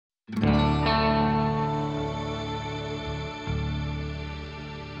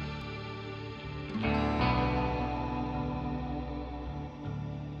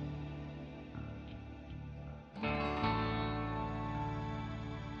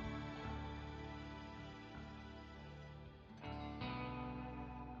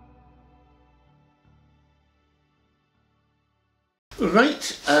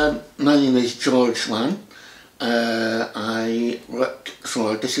Right, my name is George Swan. I work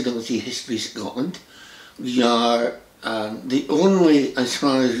for Disability History Scotland. We are the only, as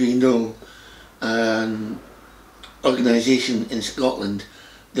far as we know, organisation in Scotland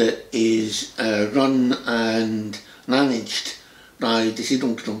that is run and managed by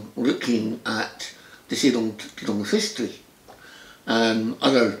disabled people looking at disabled people's history.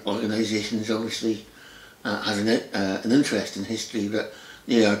 Other organisations obviously have an interest in history, but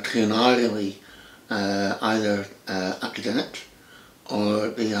they are primarily either academic or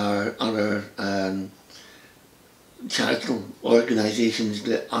they are other charitable organisations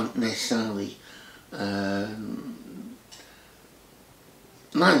that aren't necessarily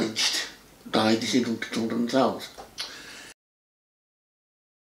managed by disabled people themselves.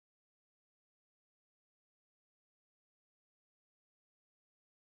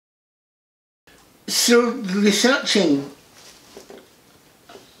 So researching,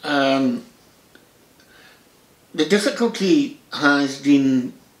 the difficulty has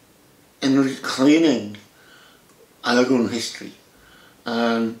been in reclaiming our own history.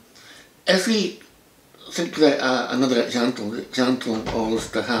 If we think about another example, the example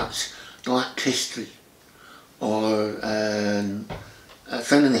of perhaps black history or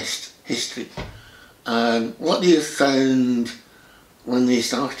feminist history, what they have found when they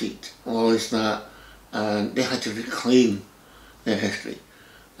started was that they had to reclaim their history.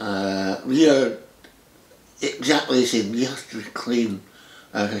 We are exactly the same. We have to reclaim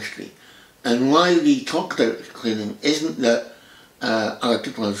our history. And why we talk about reclaiming isn't that other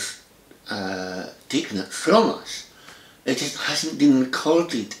people have taken it from us. It just hasn't been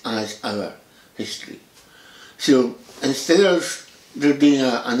recorded as our history. So instead of there being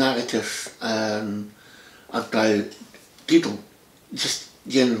a narrative about people, just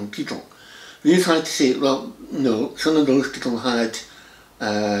general people, we've had to say, well, no, some of those people had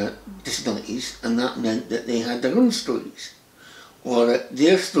disabilities, and that meant that they had their own stories, or that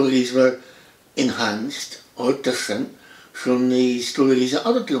their stories were enhanced or different from the stories that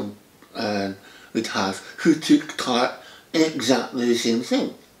other people would have who took part in exactly the same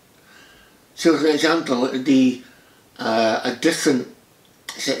thing. So for example, it would be a different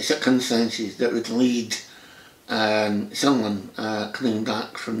set of circumstances that would lead someone coming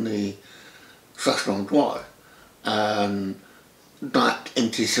back from the First World War back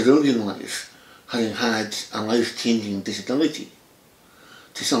into civilian life, having had a life-changing disability,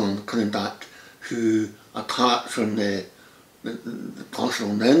 to someone coming back who, apart from the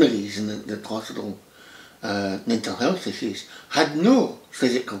possible memories and the possible mental health issues, had no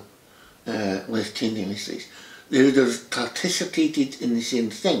physical life-changing histories. They would have participated in the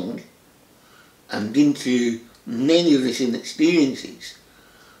same thing and been through many of the same experiences,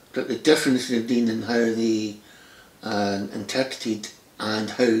 but the difference would have been in how they interpreted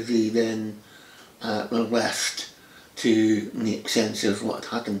and how they then were left to make sense of what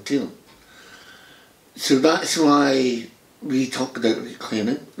had happened to them. So that's why we talk about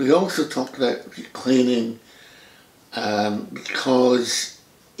reclaiming. We also talk about reclaiming because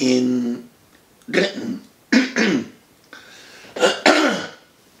in Britain,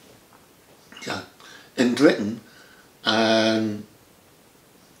 in Britain,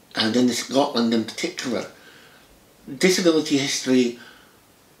 and in Scotland in particular, disability history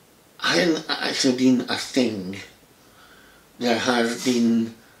hadn't actually been a thing. There have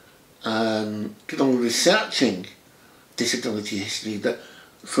been people researching disability history, but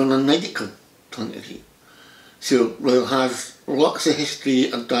from a medical point of view. So we'll have lots of history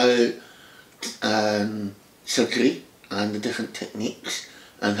about surgery and the different techniques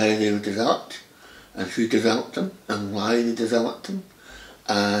and how they were developed and who developed them and why they developed them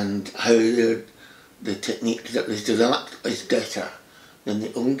and how the technique that was developed is better than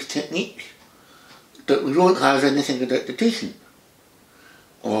the old technique. But we won't have anything about the patient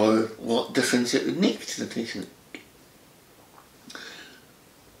or what difference it would make to the patient.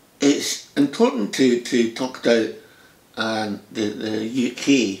 It's important to talk about the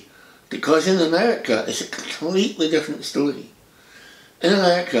UK, because in America it's a completely different story. In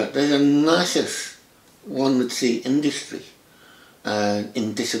America there's a massive, one would say, industry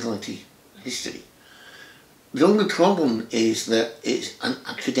in disability history. The only problem is that it's an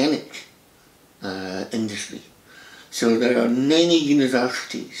academic industry. So there are many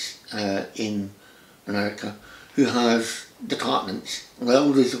universities in America who have departments,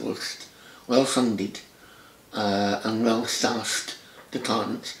 well-resourced, well-funded and well-staffed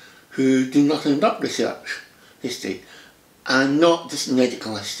departments who do nothing but research history, and not just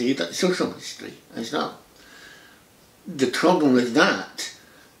medical history but social history as well. The problem with that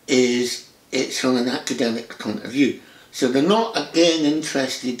is it's from an academic point of view. So they're not again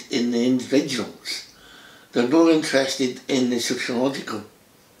interested in the individuals. They're more interested in the sociological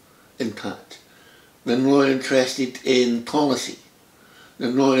impact. They're more interested in policy.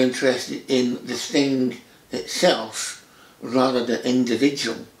 They're more interested in the thing itself rather than the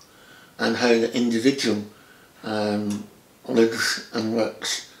individual and how the individual lives and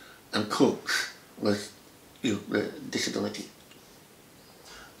works and copes with the disability.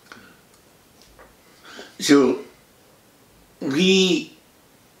 So we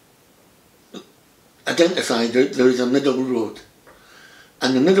identified that there was a middle road,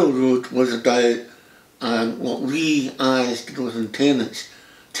 and the middle road was about what we as tenants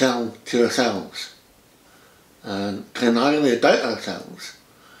tell to ourselves, primarily about ourselves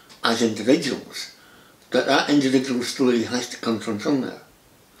as individuals, that individual story has to come from somewhere.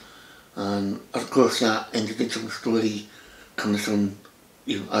 And of course that individual story comes from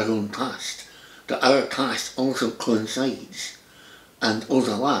our own past, that our past also coincides and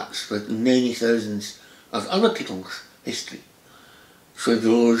overlaps with many thousands of other people's history. For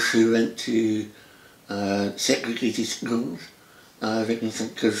those who went to segregated schools, we can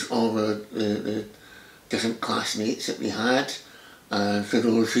think of all the different classmates that we had. For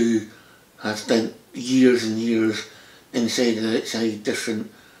those who have spent years and years inside and outside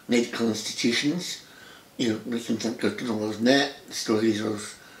different medical institutions, we can think of people who've met, stories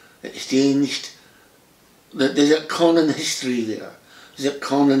of exchanged. There's a common history there. There's a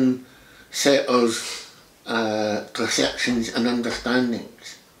common set of perceptions and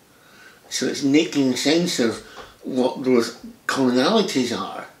understandings. So it's making sense of what those commonalities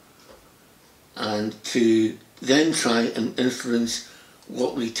are and to then try and influence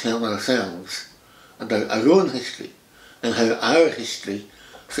what we tell ourselves about our own history and how our history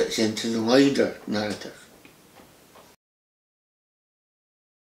fits into the wider narrative.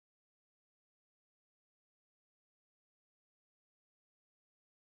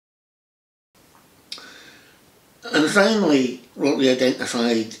 And finally, what we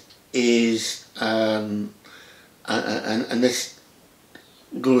identified is, and this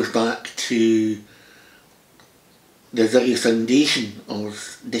goes back to the very foundation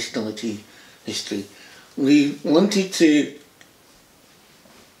of disability history, we wanted to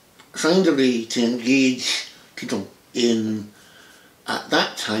find a way to engage people in, at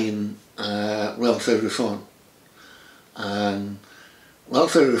that time, welfare reform.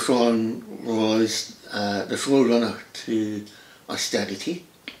 Welfare reform was the forerunner to austerity.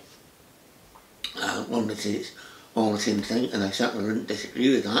 One would say it's all the same thing, and I certainly wouldn't disagree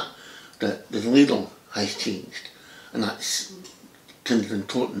with that the label has changed, and that's kind of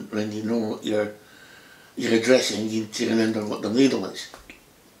important when you know what you're addressing. You need to remember what the label is.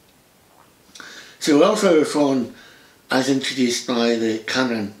 So welfare reform, as introduced by the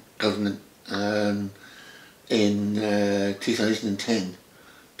Cameron government in 2010,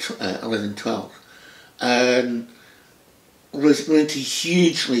 11-12, was going to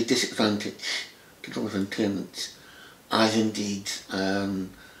hugely disadvantage people with impairments, as indeed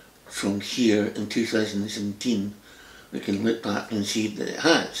from here in 2017 we can look back and see that it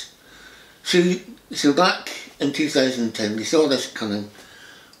has. So back in 2010 we saw this coming.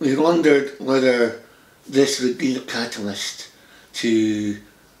 We wondered whether this would be the catalyst to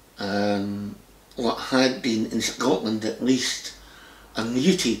what had been in Scotland at least a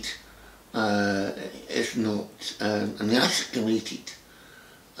muted, if not an escalated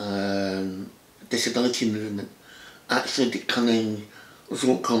disability movement actually becoming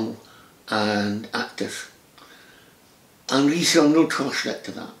vocal and active. And we saw no prospect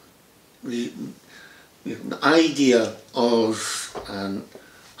to that. The idea of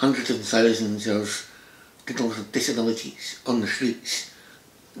hundreds of thousands of people with disabilities on the streets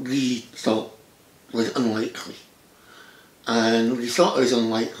we thought was unlikely. And we thought it was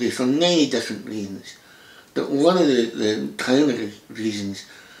unlikely for many different reasons. But one of the primary reasons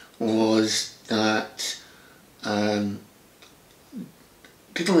was that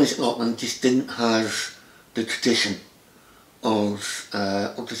people in Scotland just didn't have the tradition of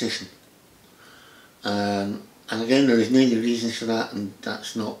opposition. And again, there is many reasons for that, and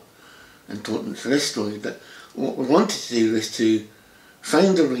that's not important for this story, but what we wanted to do is to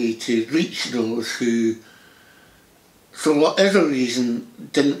find a way to reach those who, for whatever reason,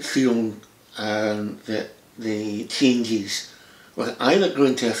 didn't feel that the changes were either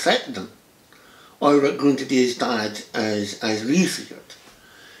going to affect them or were going to be as bad as we feared.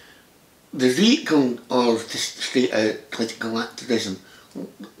 The vehicle of just straight out political activism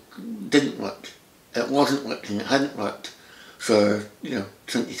didn't work. It wasn't working, it hadn't worked for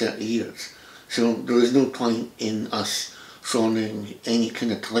 20, 30 years. So there was no point in us forming any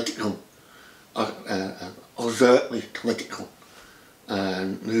kind of political overtly political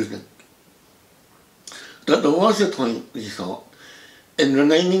movement. But there was a point, we thought, in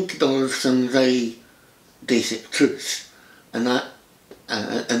reminding people of some very basic truths, and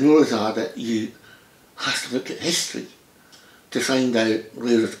those are that you have to look at history to find out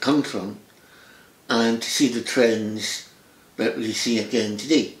where it's come from and to see the trends that we see again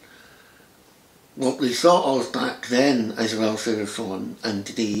today. What we thought of back then as welfare reform and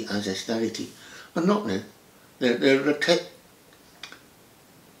today as austerity are not new. They're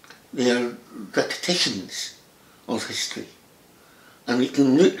repetitions of history. And we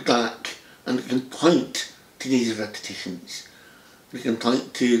can look back and we can point to these repetitions. We can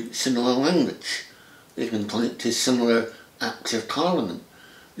point to similar language. We can point to similar acts of parliament.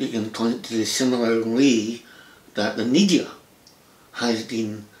 We can point to the similar way that the media has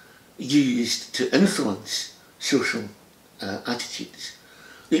been used to influence social attitudes.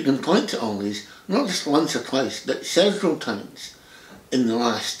 We can point to all these, not just once or twice, but several times in the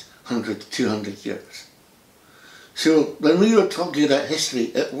last 100 to 200 years. So when we were talking about history,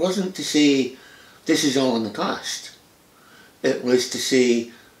 it wasn't to say this is all in the past. It was to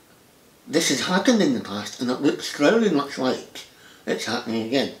say this has happened in the past and it looks very much like it's happening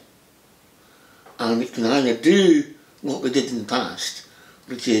again. And we can either do what we did in the past,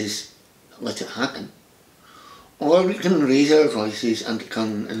 which is let it happen, or we can raise our voices and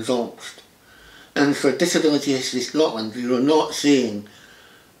become involved. And for Disability History Scotland, we were not saying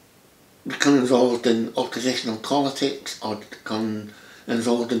become involved in oppositional politics or become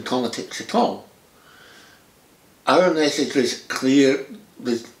involved in politics at all. Our message was clear.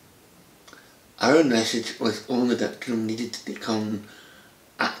 Our message was only that people needed to become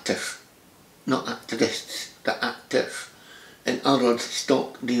active, not activists, but active. In other words,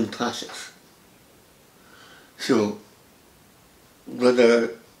 stop being passive. So,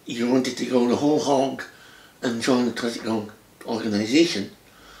 whether you wanted to go the whole hog and join a political organisation,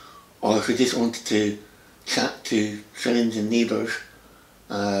 or if you just wanted to chat to friends and neighbours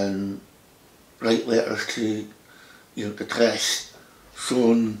and write letters to the press,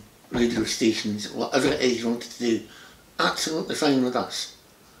 phone, radio stations, whatever it is you wanted to do, absolutely fine with us.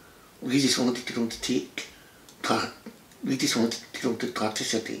 We just wanted people to take part. We just wanted people to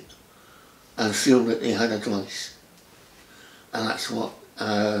participate and feel that they had a voice. And that's what,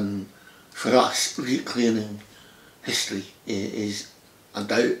 for us, reclaiming history is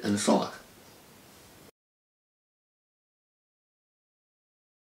about and for.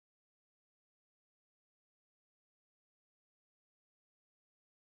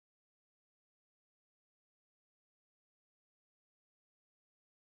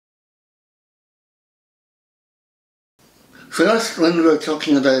 For us, when we were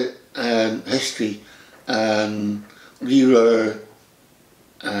talking about history, we were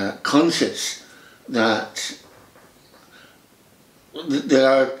conscious that there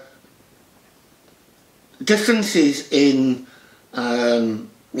are differences in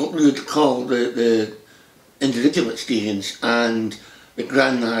what we would call the individual experience and the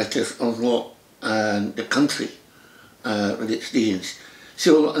grand narrative of what the country would experience.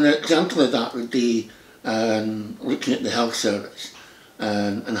 So an example of that would be looking at the health service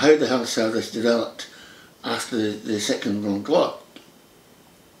and how the health service developed after the Second World War.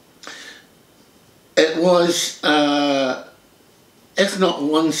 It was, if not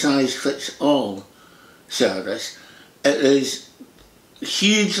one-size-fits-all service, it is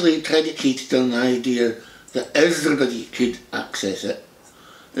hugely predicated on the idea that everybody could access it,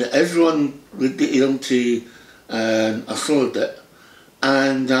 that everyone would be able to afford it,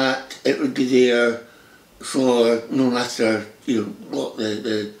 and that it would be there for no matter what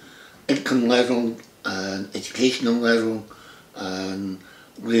the income level and educational level and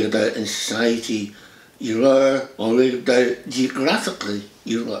whereabout in society you were, or whereabout geographically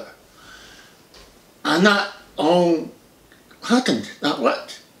you were. And that all happened, that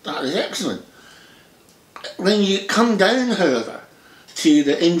worked, that is excellent. When you come down, however, to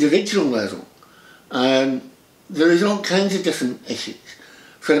the individual level, there is all kinds of different issues.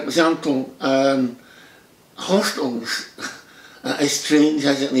 For example, hostels, as strange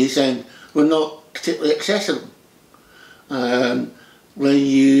as it may sound, were not particularly accessible. When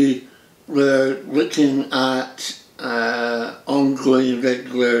you were looking at ongoing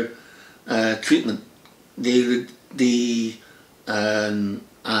regular treatment, they would be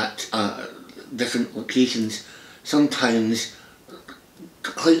at different locations, sometimes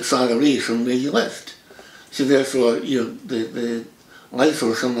quite far away from where you lived. So therefore, the life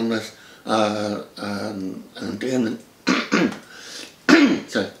of someone with an impairment,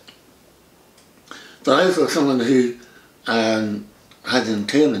 sorry, the life of someone who had an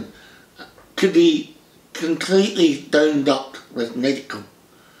impairment could be completely bound up with medical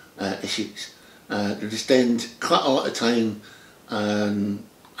issues. They spend quite a lot of time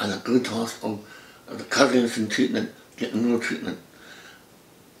at a good hospital, recovering from treatment, getting more treatment.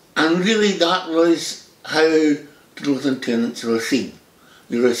 And really that was how those internments were seen.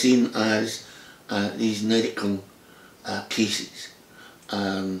 They were seen as these medical cases.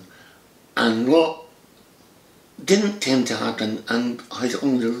 And what didn't tend to happen, and has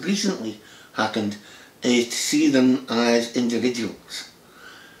only recently happened, is to see them as individuals.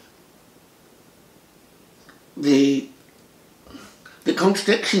 The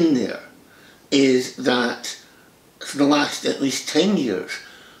contradiction there is that for the last at least 10 years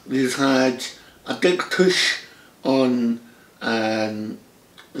we've had a big push on the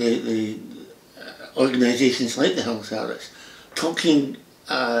organisations like the Health Service talking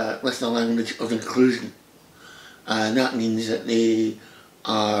with the language of inclusion. And that means that they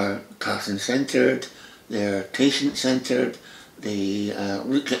are person-centred, they're patient-centred, they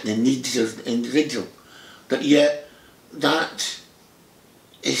look at the needs of the individual. But yet that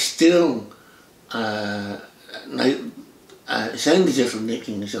is still, now, it sounds as if we're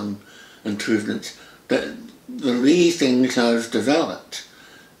making some improvements, but the way things have developed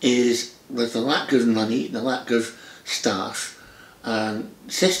is with the lack of money, the lack of staff,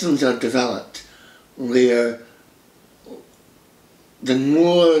 systems are developed where the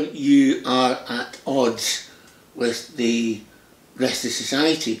more you are at odds with the rest of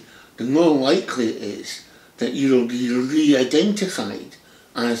society, the more likely it is that you will be re-identified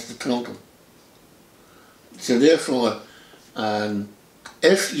as the problem. So therefore,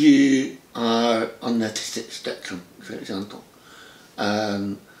 if you are on the autistic spectrum, for example,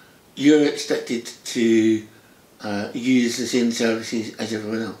 you're expected to use the same services as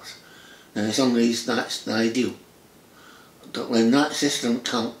everyone else. Now in some ways that's the ideal. But when that system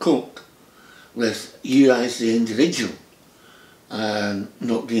can't cope with you as the individual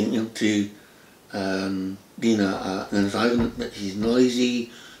not being able to be in an environment that is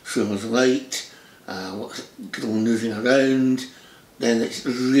noisy, full of light, people moving around, then it's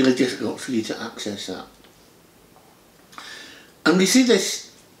really difficult for you to access that. And we see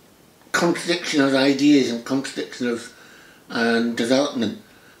this contradiction of ideas and contradiction of development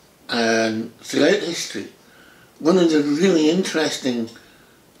throughout history. One of the really interesting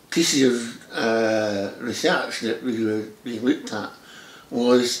pieces of research that we looked at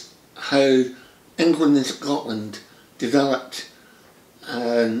was how England and Scotland developed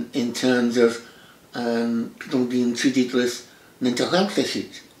in terms of people being treated with mental health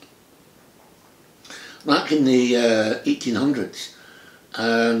issues. Back in the 1800s,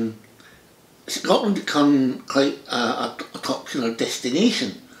 Scotland became quite a popular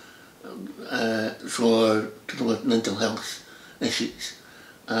destination for people with mental health issues.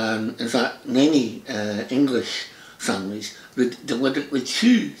 In fact, many English families would deliberately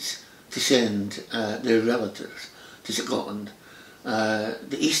choose to send their relatives to Scotland.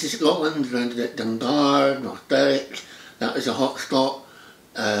 The east of Scotland, around at Dunbar, North Berwick, that was a hot spot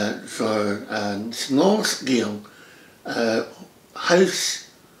for small scale house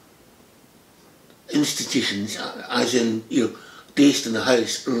institutions, as in based in a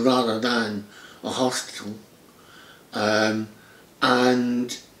house rather than a hospital, and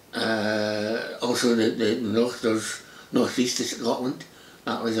also the northeast of Scotland,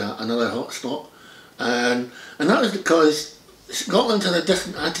 that was another hot spot, and that was because Scotland had a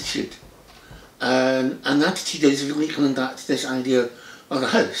different attitude, and the attitude is really coming back to this idea of a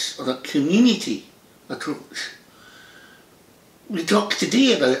house, of a community approach. We talk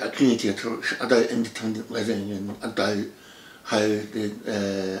today about a community approach, about independent living, and about how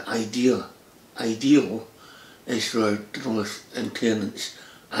the ideal is for people with impairments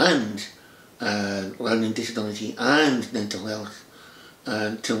and learning disability and mental health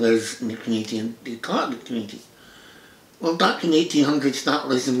to live in the community and be part of the community. Well, back in the 1800s, that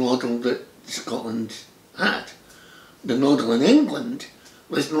was the model that Scotland had. The model in England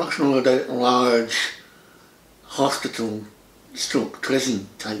was much more about large hospital stroke prison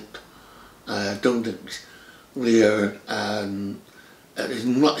type buildings where it is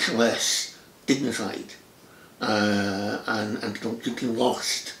much less dignified and people could be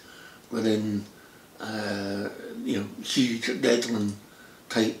lost within huge bedroom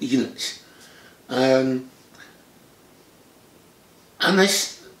type units. And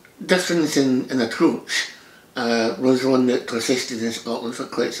this difference in approach was one that persisted in Scotland for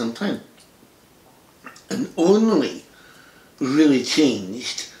quite some time, and only really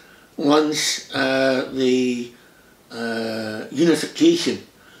changed once the unification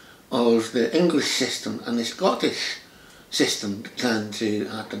of the English system and the Scottish system began to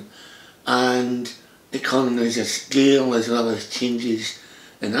happen. and economies of scale as well as changes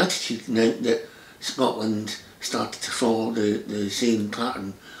in attitude meant that Scotland started to follow the same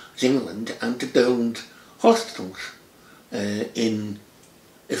pattern as England and to build hospitals in,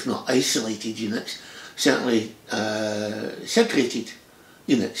 if not isolated units, certainly separated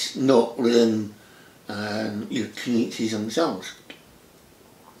units, not within your communities themselves.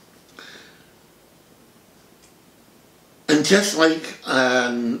 And just like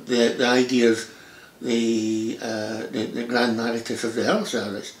the idea of the grand narrative of the health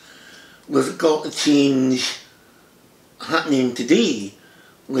service, we've got a change happening today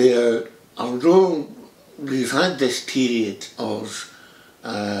where, although we've had this period of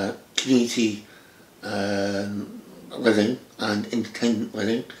community living and independent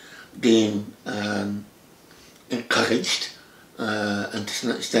living being encouraged and to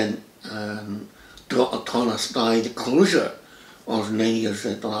some extent brought upon us by the closure of many of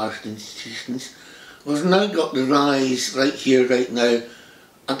the large institutions, we've now got the rise right here, right now,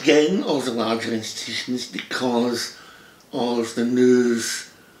 again of the larger institutions because of the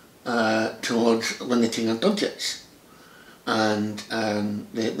move towards limiting our budgets. And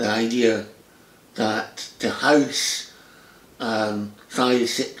the idea that to house 5,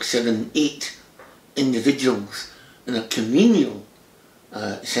 6, 7, 8 individuals in a communal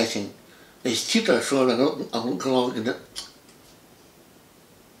setting is cheaper for a local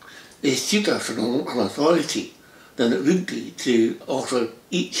authority than it would be to offer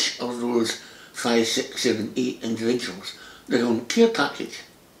each of those 5, 6, 7, 8 individuals their own care package.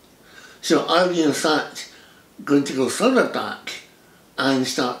 So are we in fact going to go further back and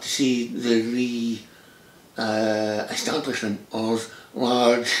start to see the establishment of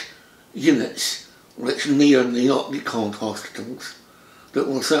large units which may or may not be called hospitals, but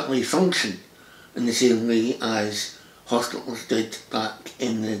will certainly function in the same way as hospitals did back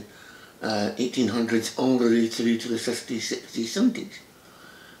in the 1800s all the way through to the 50s, 60s,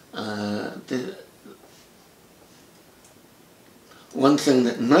 70s. One thing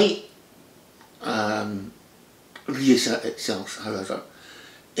that might reassert itself, however,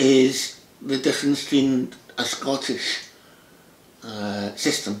 is the difference between a Scottish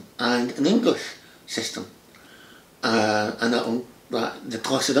system and an English system, and the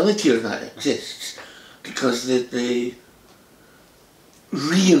possibility of that exists because the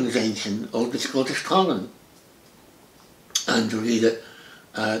reinvention of the Scottish Parliament and the way that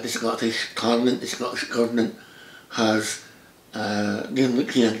the Scottish Parliament, the Scottish Government has been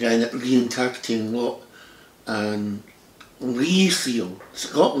looking again at reinterpreting what we feel,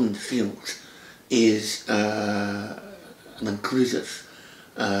 Scotland feels, is an inclusive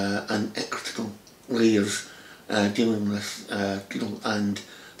and equitable way of dealing with people and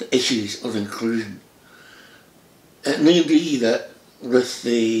the issues of inclusion. It may be that with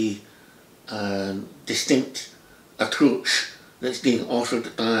the distinct approach that's being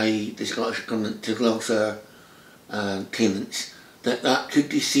offered by the Scottish Government to welfare payments, that could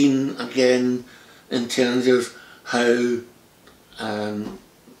be seen again in terms of how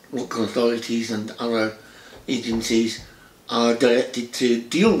local authorities and other agencies are directed to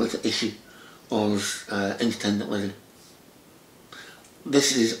deal with the issue of independent living.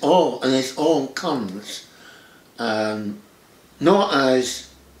 This all comes not as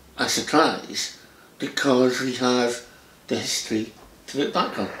a surprise, because we have the history to look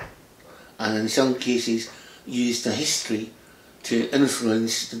back on, and in some cases use the history to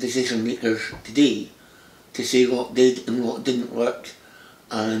influence the decision makers today to say what did and what didn't work,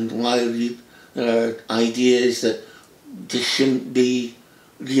 and why there are ideas that this shouldn't be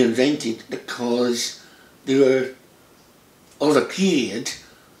reinvented because they were of a period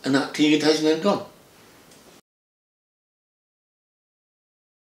and that period has now gone.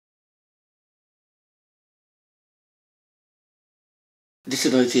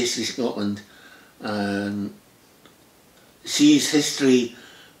 Disability History Scotland sees history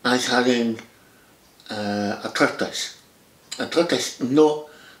as having a purpose not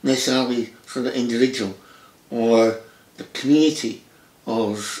necessarily for the individual or the community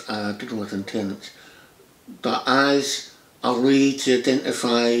of people with impairments, but as a way to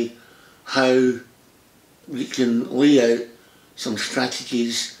identify how we can lay out some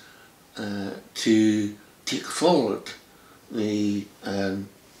strategies to take forward the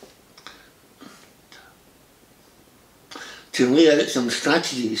to lay out some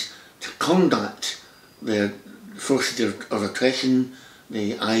strategies to combat the forces of oppression,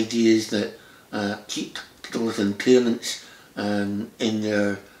 the ideas that keep people with impairments in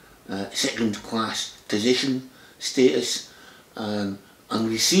their second-class position status, and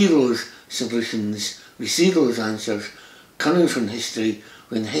we see those solutions, we see those answers coming from history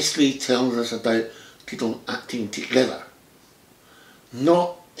when history tells us about people acting together,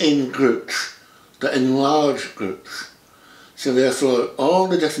 not in groups, but in large groups. So therefore, all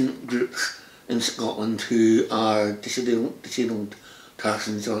the different groups in Scotland who are disabled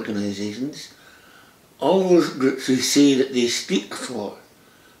persons organisations, all those groups who say that they speak for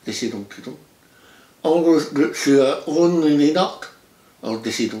disabled people, all those groups who are only made up of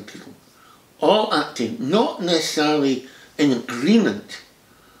disabled people, all acting not necessarily in agreement,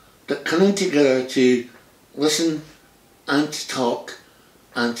 but coming together to listen and to talk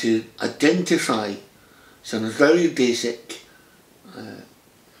and to identify some very basic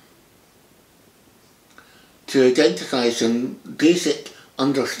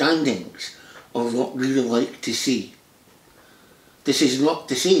understandings of what we would like to see. This is not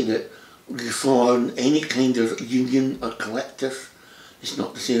to say that we form any kind of union or collective. It's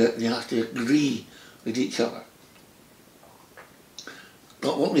not to say that we have to agree with each other.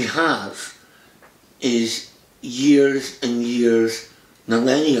 But what we have is years and years,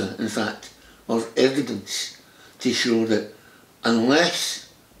 millennia in fact, of evidence to show that unless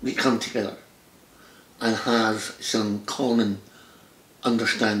we come together and have some common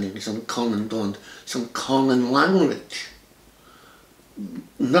understanding, some common bond, some common language,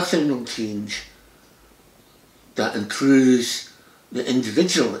 nothing will change that improves the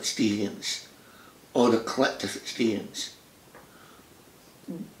individual experience or the collective experience.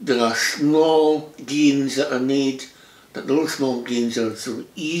 There are small gains that are made, but those small gains are so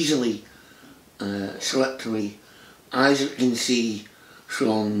easily swept away, as you can see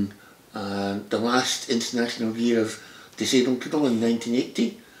from the last International Year of Disabled People in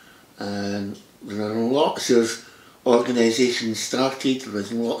 1980. There are lots of organisations started, there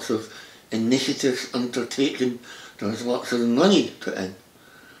was lots of initiatives undertaken, there was lots of money put in.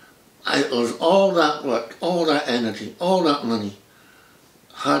 Out of all that work, all that energy, all that money,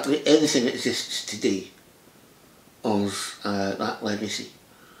 hardly anything exists today of that legacy.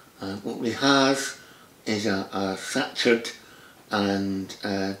 What we have is a fractured and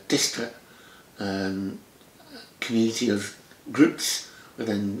disparate community of groups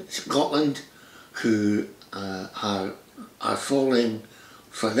within Scotland who are following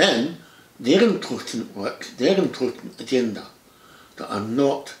for them their important work, their important agenda, that are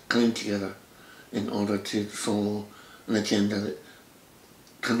not coming together in order to follow an agenda that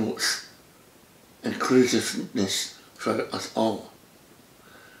promotes inclusiveness for us all.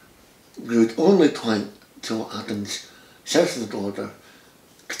 We would only point to what happens south of the border,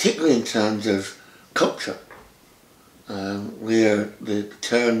 particularly in terms of culture, where the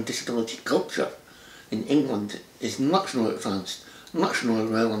term disability culture in England is much more advanced, much more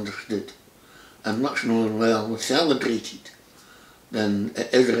well understood, and much more well celebrated than it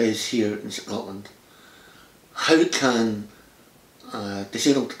ever is here in Scotland. How can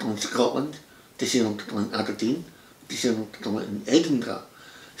disabled people in Scotland, disabled people in Aberdeen, disabled people in Edinburgh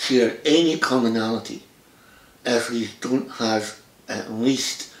share any commonality if we don't have at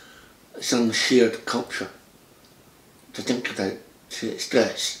least some shared culture to think about, to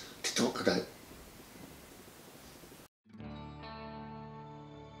express, to talk about?